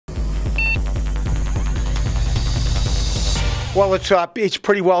Well, it's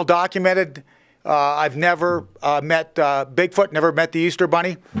pretty well documented. I've never met Bigfoot, never met the Easter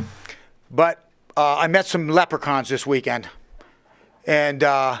Bunny, but I met some leprechauns this weekend. And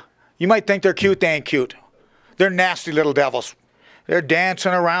you might think they're cute, they ain't cute. They're nasty little devils. They're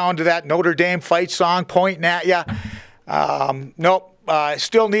dancing around to that Notre Dame fight song, pointing at you. Nope,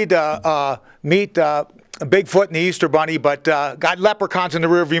 still need to meet Bigfoot and the Easter Bunny, but got leprechauns in the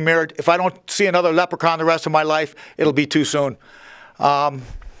rearview mirror. If I don't see another leprechaun the rest of my life, it'll be too soon.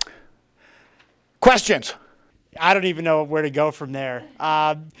 Questions? I don't even know where to go from there.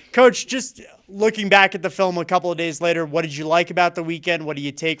 Coach, just looking back at the film a couple of days later, what did you like about the weekend? What do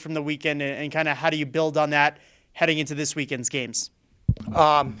you take from the weekend, and kind of how do you build on that heading into this weekend's games?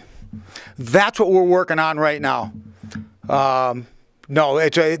 That's what we're working on right now. No,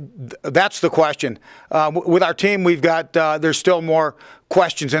 that's the question. With our team, we've got there's still more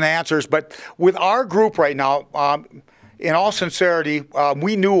questions and answers, but with our group right now, in all sincerity,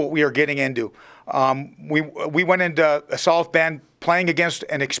 we knew what we were getting into. We went into South Bend playing against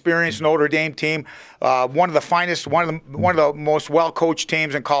an experienced Notre Dame team, one of the finest, one of the most well-coached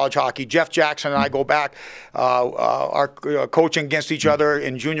teams in college hockey. Jeff Jackson and I go back, our coaching against each other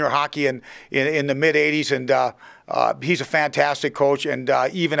in junior hockey in the mid-'80s, and he's a fantastic coach and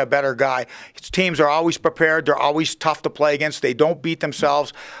even a better guy. His teams are always prepared. They're always tough to play against. They don't beat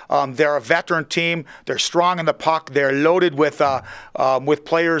themselves. They're a veteran team. They're strong in the puck. They're loaded with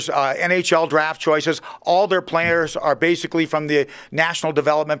players, NHL draft choices. All their players are basically from the National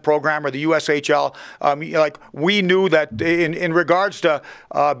Development Program or the USHL. Like we knew that in regards to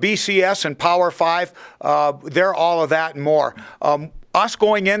BCS and Power 5, they're all of that and more. Us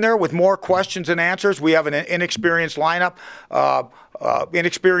going in there with more questions than answers. We have an inexperienced lineup,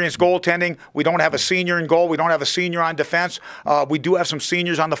 inexperienced goaltending. We don't have a senior in goal. We don't have a senior on defense. We do have some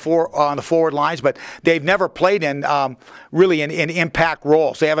seniors on the forward lines, but they've never played in really in impact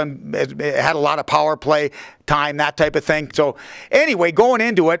roles. They haven't had a lot of power play time, that type of thing. So anyway, going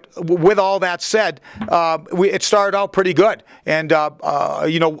into it, with all that said, it started out pretty good. And,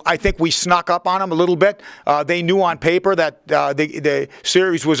 you know, I think we snuck up on them a little bit. They knew on paper that the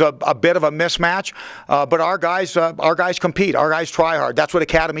series was a bit of a mismatch, but our guys compete. Our guys try hard. That's what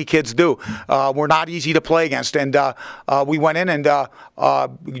academy kids do. We're not easy to play against. And we went in and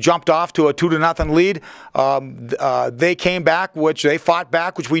jumped off to a 2-0 lead. They came back, which they fought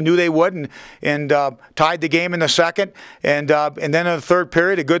back, which we knew they would, and tied the game in the second, and then in the third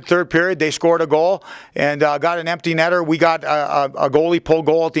period, a good third period, they scored a goal and got an empty netter. We got a goalie pull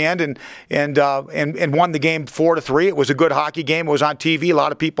goal at the end and won the game 4-3. It was a good hockey game. It was on TV. A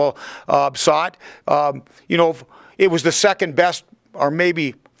lot of people saw it. You know, it was the second best, or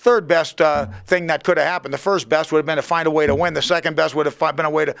maybe third best thing that could have happened. The first best would have been to find a way to win. The second best would have been a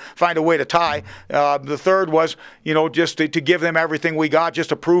way to find a way to tie. The third was, you know, just to give them everything we got, just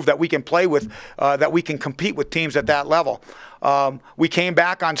to prove that we can play with, that we can compete with teams at that level. We came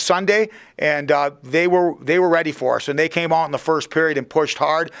back on Sunday, and they were ready for us, and they came out in the first period and pushed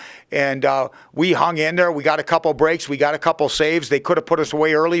hard, and we hung in there. We got a couple breaks, we got a couple saves. They could have put us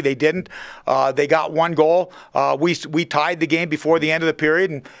away early, they didn't. They got one goal. We tied the game before the end of the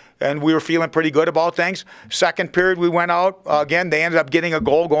period, and we were feeling pretty good about things. Second period, we went out again. They ended up getting a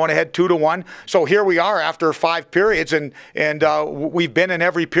goal, going ahead 2-1. So here we are after 5 periods, and we've been in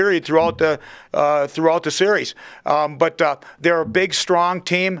every period throughout the series. But they're a big, strong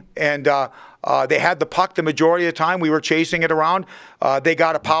team, and they had the puck the majority of the time. We were chasing it around. They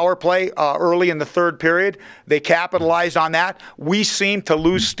got a power play early in the third period. They capitalized on that. We seemed to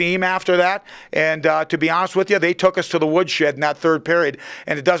lose steam after that. And to be honest with you, they took us to the woodshed in that third period,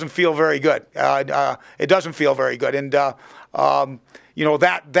 and it doesn't feel very good. It doesn't feel very good. And you know,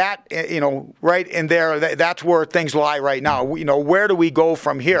 you know, right in there, that's where things lie right now. You know, where do we go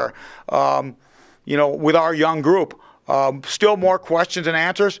from here? You know, with our young group. Still more questions and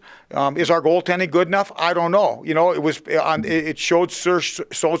answers. Is our goaltending good enough? I don't know. You know, it showed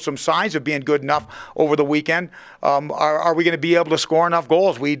some signs of being good enough over the weekend. Are we going to be able to score enough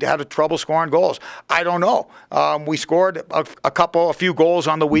goals? We had trouble scoring goals. I don't know. We scored a few goals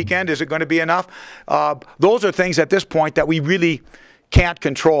on the weekend. Is it going to be enough? Those are things at this point that we really can't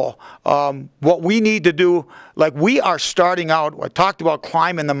control. What we need to do, like we are starting out, I talked about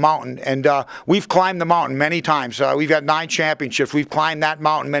climbing the mountain, and we've climbed the mountain many times. We've had 9 championships. We've climbed that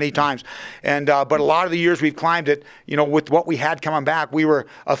mountain many times. And but a lot of the years we've climbed it, you know, with what we had coming back, we were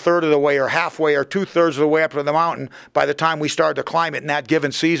a third of the way or halfway or 2/3 of the way up to the mountain by the time we started to climb it in that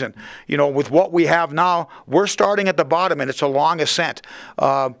given season. You know, with what we have now, we're starting at the bottom, and it's a long ascent.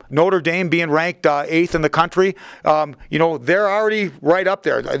 Notre Dame being ranked 8th in the country, you know, they're already right up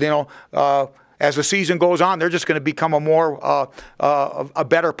there. You know, as the season goes on, they're just going to become a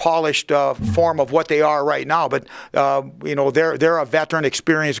better polished form of what they are right now. But they're a veteran,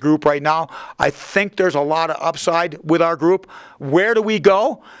 experienced group right now. I think there's a lot of upside with our group. Where do we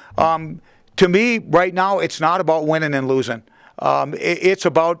go? To me, right now, it's not about winning and losing. It's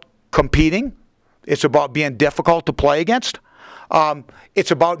about competing. It's about being difficult to play against.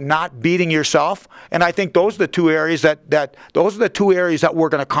 It's about not beating yourself, and I think those are the two areas that we're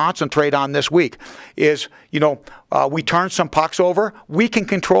going to concentrate on this week. We turned some pucks over. We can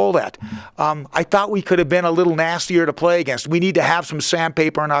control that. I thought we could have been a little nastier to play against. We need to have some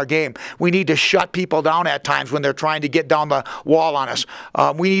sandpaper in our game. We need to shut people down at times when they're trying to get down the wall on us.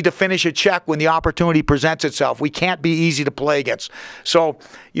 We need to finish a check when the opportunity presents itself. We can't be easy to play against. So,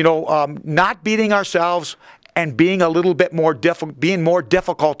 not beating ourselves and being a little bit more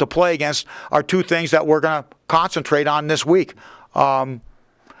difficult to play against are two things that we're going to concentrate on this week. The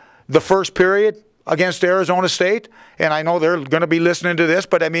first period against Arizona State, and I know they're going to be listening to this,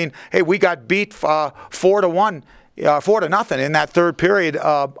 but I mean, hey, we got beat 4-1. 4-0 in that third period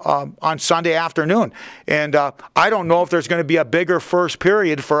on Sunday afternoon. And I don't know if there's going to be a bigger first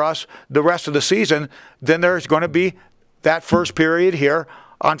period for us the rest of the season than there's going to be that first period here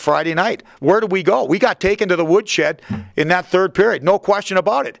on Friday night. Where do we go? We got taken to the woodshed in that third period, no question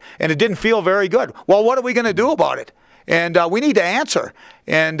about it. And it didn't feel very good. Well, what are we going to do about it? And we need to answer.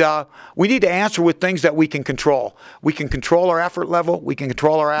 And we need to answer with things that we can control. We can control our effort level. We can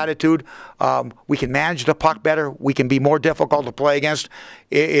control our attitude. We can manage the puck better. We can be more difficult to play against.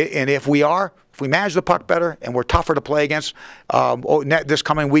 And if we manage the puck better and we're tougher to play against this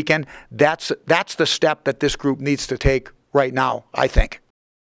coming weekend, that's the step that this group needs to take right now, I think.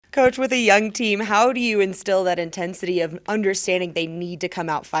 Coach, with a young team, how do you instill that intensity of understanding they need to come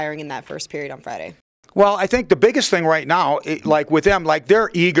out firing in that first period on Friday? Well, I think the biggest thing right now, like with them, like they're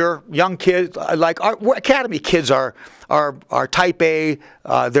eager, young kids, like our academy kids are type A.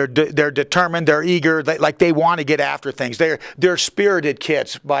 They're determined. They're eager. They want to get after things. They're spirited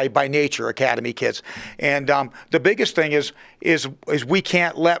kids by nature, academy kids. And the biggest thing is we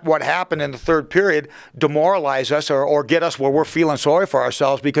can't let what happened in the third period demoralize us or get us where we're feeling sorry for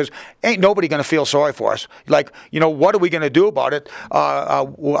ourselves, because ain't nobody going to feel sorry for us. What are we going to do about it?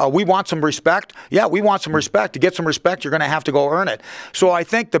 We want some respect. Yeah, we want some respect. To get some respect, you're going to have to go earn it. So I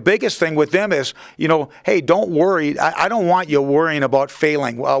think the biggest thing with them is, hey, don't worry. I don't want you worrying about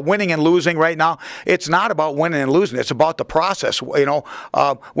failing. Winning and losing right now, it's not about winning and losing. It's about the process.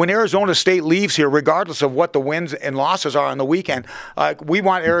 When Arizona State leaves here, regardless of what the wins and losses are on the weekend, we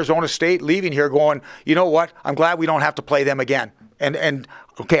want Arizona State leaving here going, you know what, I'm glad we don't have to play them again. And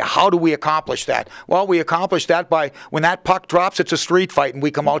okay, how do we accomplish that? Well, we accomplish that by when that puck drops, it's a street fight, and we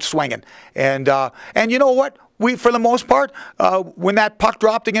come out swinging. And you know what? We, for the most part, when that puck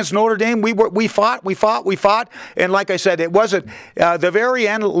dropped against Notre Dame, we fought, and like I said, it wasn't. The very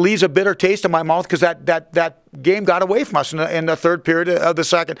end leaves a bitter taste in my mouth because that game got away from us in the third period of the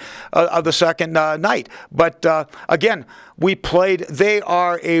second night. But again, we played. They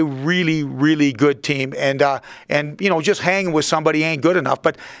are a really, really good team, and just hanging with somebody ain't good enough.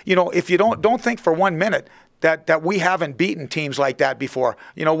 But if you don't think for 1 minute that we haven't beaten teams like that before.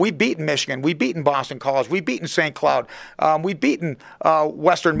 We've beaten Michigan. We've beaten Boston College. We've beaten St. Cloud. We've beaten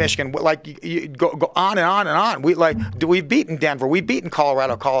Western Michigan. You go on and on and on. We've beaten Denver. We've beaten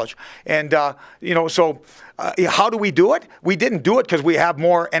Colorado College. And, so how do we do it? We didn't do it because we have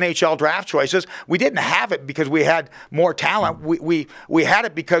more NHL draft choices. We didn't have it because we had more talent. We had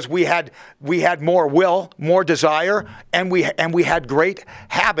it because we had more will, more desire, and we had great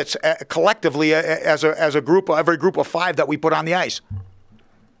habits collectively as a group, every group of five that we put on the ice.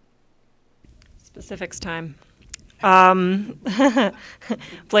 Specifics time.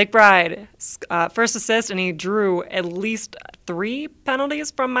 Blake Bride, first assist, and he drew at least 3 penalties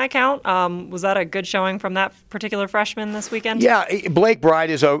from my count. Was that a good showing from that particular freshman this weekend? Yeah, Blake Bride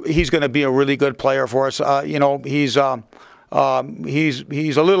he's going to be a really good player for us. He's a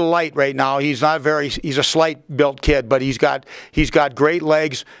little light right now. He's a slight built kid, but he's got great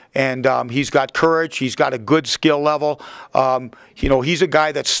legs, and he's got courage. He's got a good skill level. He's a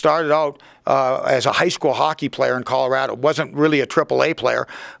guy that started out as a high school hockey player in Colorado. Wasn't really a AAA player.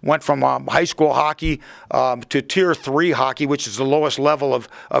 Went from high school hockey to Tier 3 hockey, which is the lowest level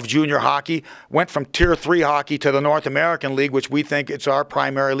of junior hockey. Went from Tier 3 hockey to the North American League, which we think it's our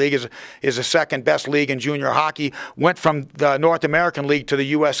primary league, is the second best league in junior hockey. Went from the North American League to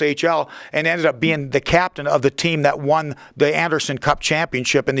the USHL and ended up being the captain of the team that won the Anderson Cup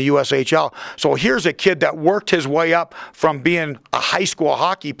championship in the the USHL. So here's a kid that worked his way up from being a high school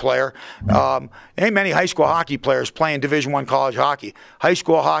hockey player. Ain't many high school hockey players playing Division I college hockey. High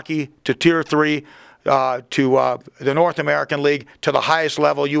school hockey to Tier 3. To the North American League, to the highest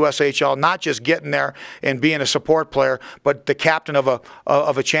level, USHL, not just getting there and being a support player, but the captain of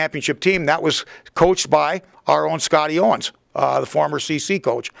a championship team. That was coached by our own Scotty Owens, the former CC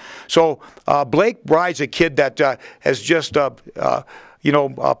coach. So Blake Bryde's a kid that has just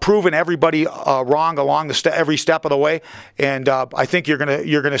proven everybody wrong along every step of the way, and I think you're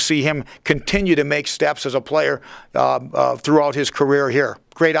gonna see him continue to make steps as a player throughout his career here.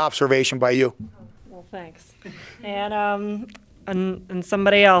 Great observation by you. Thanks. And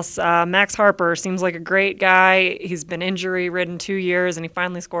somebody else, Max Harper, seems like a great guy. He's been injury-ridden 2 years, and he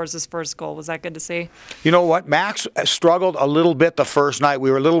finally scores his first goal. Was that good to see? You know what? Max struggled a little bit the first night. We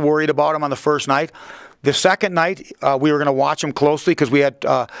were a little worried about him on the first night. The second night, we were going to watch him closely because we had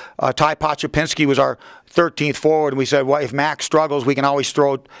Ty Pochopinski was our 13th forward, and we said, well, if Max struggles, we can always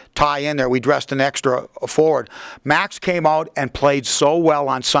throw Ty in there. We dressed an extra forward. Max came out and played so well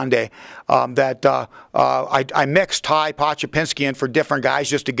on Sunday that I mixed Ty Pochopinski in for different guys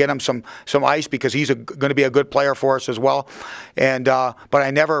just to get him some ice because he's going to be a good player for us as well. And but I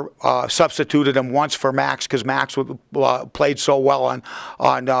never substituted him once for Max because Max played so well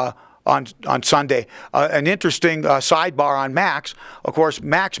on Sunday. An interesting sidebar on Max. Of course,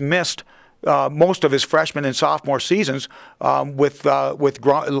 Max missed most of his freshman and sophomore seasons with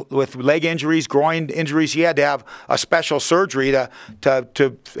leg injuries, groin injuries. He had to have a special surgery to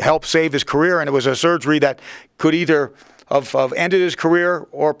help save his career, and it was a surgery that could either have ended his career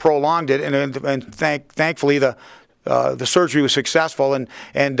or prolonged it. And thankfully the surgery was successful, and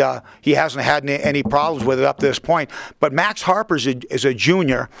he hasn't had any problems with it up to this point. But Max Harper is a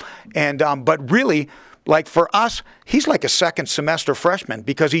junior, and but really, like for us, he's like a second semester freshman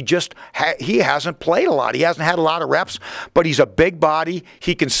because he hasn't played a lot. He hasn't had a lot of reps, but he's a big body.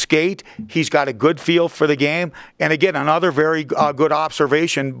 He can skate. He's got a good feel for the game. And again, another very good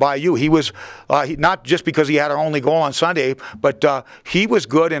observation by you. He was not just because he had our only goal on Sunday, but he was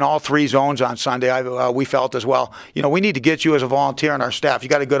good in all three zones on Sunday. We felt as well. You know, we need to get you as a volunteer on our staff. You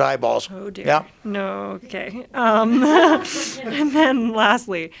got a good eyeballs. Oh dear. Yeah. No. Okay. And then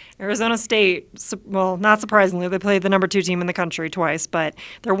lastly, Arizona State. Well, not surprisingly, they played the number 2 team in the country twice, but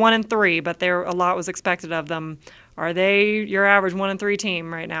they're 1-3. But a lot was expected of them. Are they your average 1-3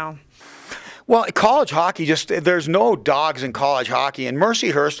 team right now? Well, college hockey, there's no dogs in college hockey. And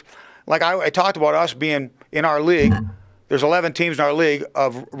Mercyhurst, like I talked about us being in our league, there's 11 teams in our league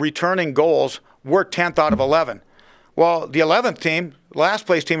of returning goals. We're 10th out of 11. Well, the 11th team, last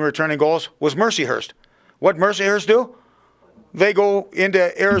place team returning goals, was Mercyhurst. What did Mercyhurst do? They go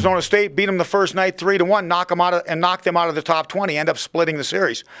into Arizona State, beat them the first night 3-1, knock them out of the top 20, end up splitting the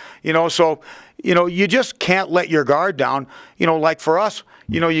series. So you just can't let your guard down. Like for us,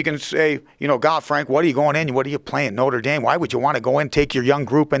 you can say, God, Frank, what are you going in? What are you playing? Notre Dame? Why would you want to go in, take your young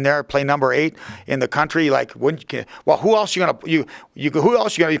group in there, play number 8 in the country? Like, wouldn't you? Well, who else you gonna who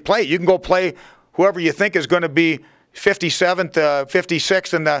else you gonna play? You can go play whoever you think is going to be 57th,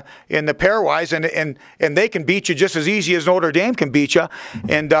 56th in the pairwise, and they can beat you just as easy as Notre Dame can beat you.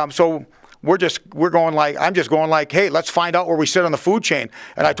 And so I'm just going like, hey, let's find out where we sit on the food chain.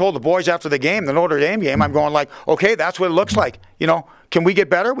 And I told the boys after the game, the Notre Dame game, I'm going like, okay, that's what it looks like. Can we get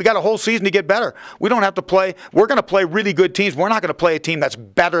better? We got a whole season to get better. We don't have to play. We're going to play really good teams. We're not going to play a team that's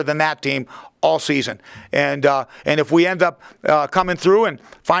better than that team all season. And if we end up coming through and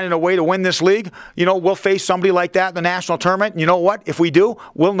finding a way to win this league, we'll face somebody like that in the national tournament. And you know what? If we do,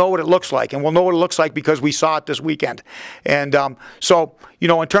 we'll know what it looks like. And we'll know what it looks like because we saw it this weekend. And so,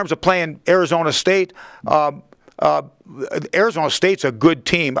 in terms of playing Arizona State, Arizona State's a good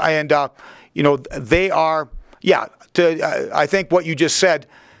team. And, they are, I think what you just said,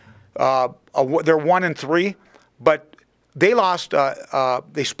 they're 1-3, but they lost.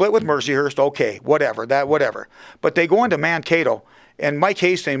 They split with Mercyhurst. Okay, whatever. But they go into Mankato, and Mike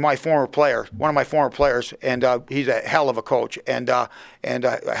Hastings, one of my former players, and he's a hell of a coach and a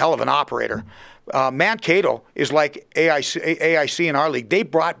hell of an operator. Mankato is like AIC in our league. They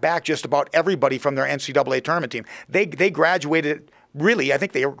brought back just about everybody from their NCAA tournament team. They graduated. Really, I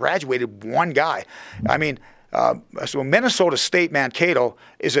think they graduated one guy. I mean. So Minnesota State Mankato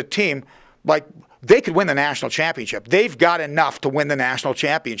is a team like they could win the national championship. They've got enough to win the national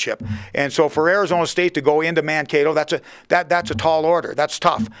championship. And so for Arizona State to go into Mankato, that's a tall order. That's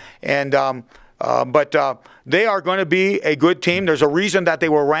tough. And but they are going to be a good team. There's a reason that they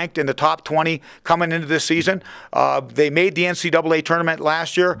were ranked in the top 20 coming into this season. They made the NCAA tournament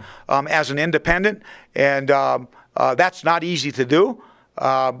last year as an independent, and that's not easy to do.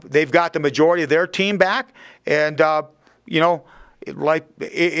 they've got the majority of their team back, and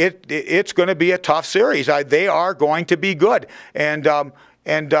it's going to be a tough series. They are going to be good, and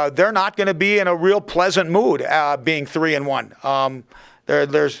they're not going to be in a real pleasant mood being 3-1.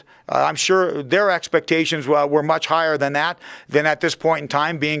 I'm sure their expectations were much higher than that, than at this point in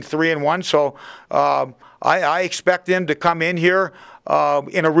time being 3-1. So I expect them to come in here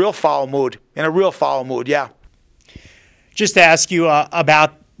in a real foul mood. Yeah. Just to ask you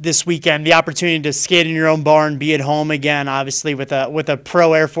about this weekend, the opportunity to skate in your own barn, be at home again, obviously with a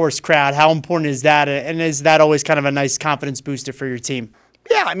pro Air Force crowd. How important is that, and is that always kind of a nice confidence booster for your team?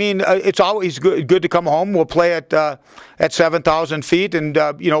 Yeah, I mean, it's always good to come home. We'll play at 7,000 feet, and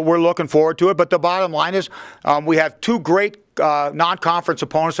we're looking forward to it. But the bottom line is, we have two great non-conference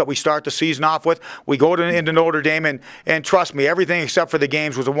opponents that we start the season off with. We go into Notre Dame, and trust me, everything except for the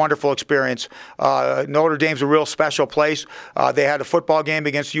games was a wonderful experience. Notre Dame's a real special place. They had a football game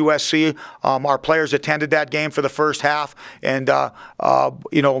against USC. Our players attended that game for the first half, and the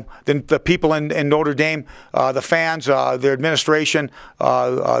people in Notre Dame, the fans, their administration,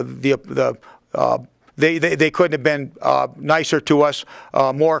 They couldn't have been nicer to us,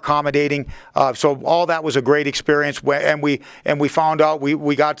 more accommodating. So all that was a great experience, and we found out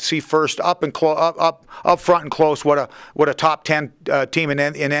we got to see first up front and close what a top 10 team in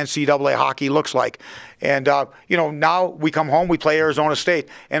NCAA hockey looks like. And now we come home, we play Arizona State,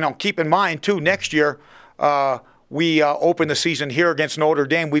 and keep in mind too, next year. We open the season here against Notre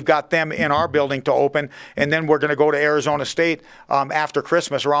Dame. We've got them in our building to open, and then we're going to go to Arizona State after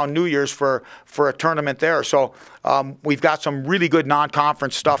Christmas, around New Year's, for a tournament there. So we've got some really good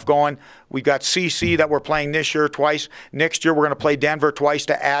non-conference stuff going. We've got CC that we're playing this year twice. Next year we're going to play Denver twice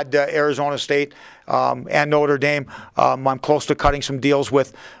to add Arizona State and Notre Dame. I'm close to cutting some deals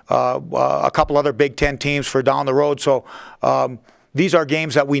with a couple other Big Ten teams for down the road. So these are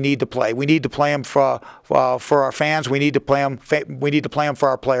games that we need to play. We need to play them for our fans. We need to play them. We need to play them for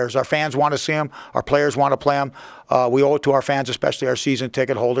our players. Our fans want to see them. Our players want to play them. We owe it to our fans, especially our season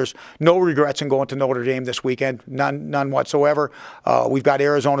ticket holders. No regrets in going to Notre Dame this weekend. None whatsoever. We've got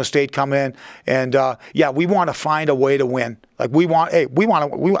Arizona State coming in, and we want to find a way to win. Like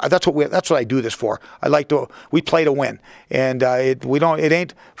that's what I do this for. We play to win, and it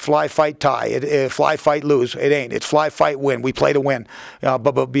ain't fly, fight, tie. Fly, fight, lose. It ain't. It's fly, fight, win. We play to win.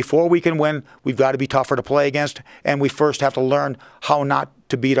 But before we can win, we've got to be tougher to play against, and we first have to learn how not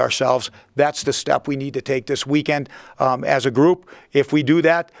to beat ourselves. That's the step we need to take this weekend as a group. If we do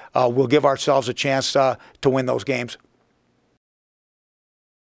that, we'll give ourselves a chance to win those games.